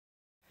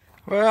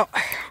Well,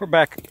 we're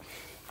back.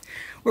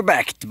 We're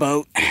back at the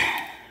boat.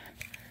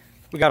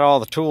 We got all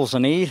the tools I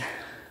need.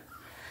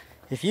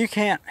 If you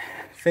can't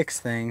fix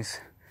things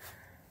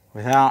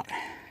without,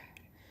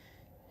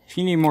 if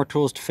you need more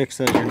tools to fix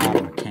those, you're not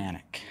a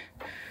mechanic.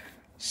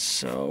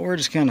 So we're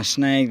just gonna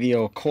snag the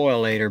old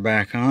coilator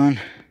back on.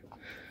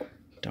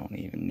 Don't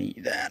even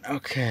need that.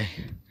 Okay.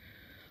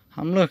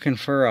 I'm looking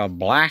for a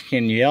black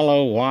and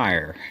yellow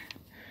wire.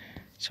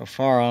 So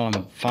far all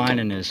I'm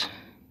finding is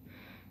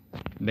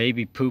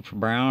baby poop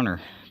brown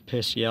or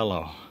piss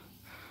yellow.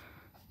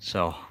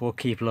 So we'll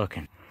keep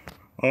looking.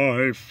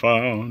 I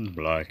found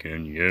black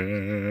and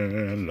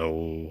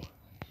yellow.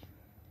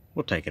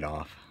 We'll take it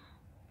off.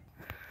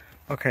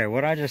 Okay,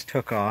 what I just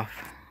took off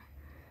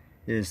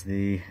is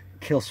the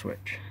kill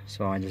switch.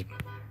 So I just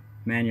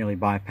manually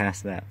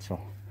bypassed that. So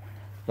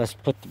let's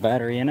put the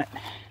battery in it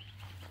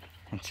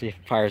and see if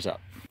it fires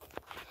up.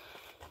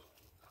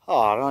 Oh,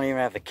 I don't even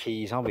have the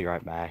keys. I'll be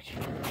right back.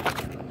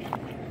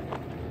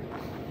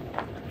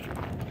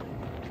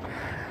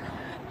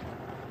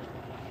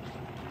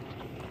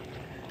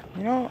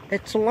 You know,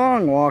 it's a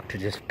long walk to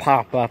just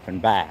pop up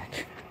and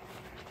back.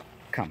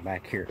 Come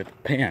back here to the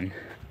pen.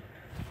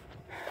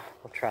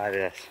 We'll try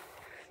this.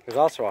 There's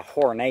also a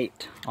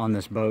Hornet on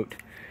this boat,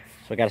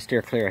 so I got to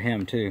steer clear of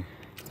him too.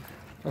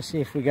 Let's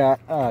see if we got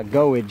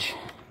goage.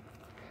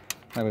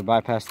 That we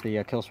bypass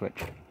the kill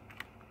switch.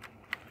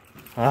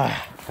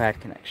 Bad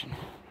connection.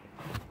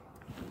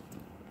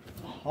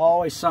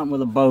 Always something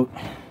with a boat.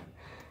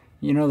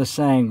 You know the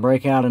saying,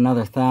 break out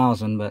another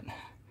 1,000, but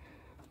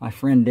my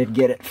friend did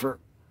get it for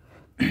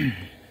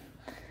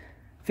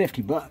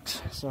 50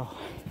 bucks, so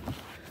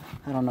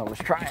I don't know,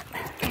 let's try it.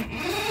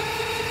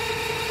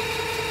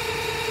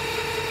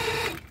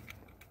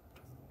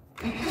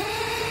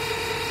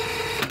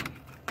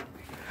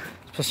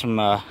 Let's put some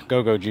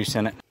go-go juice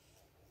in it.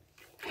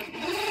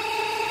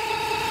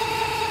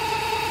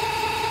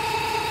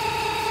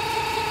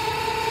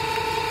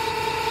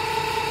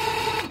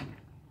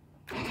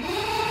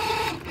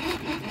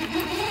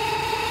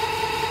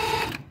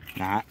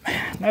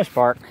 No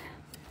spark.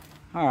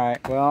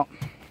 Alright, well,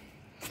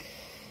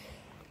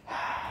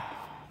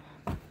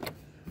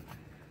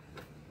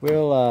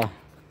 we'll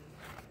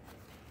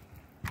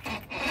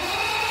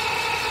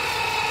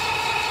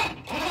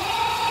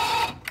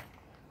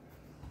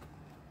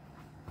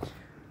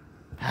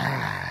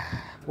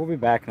be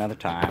back another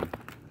time.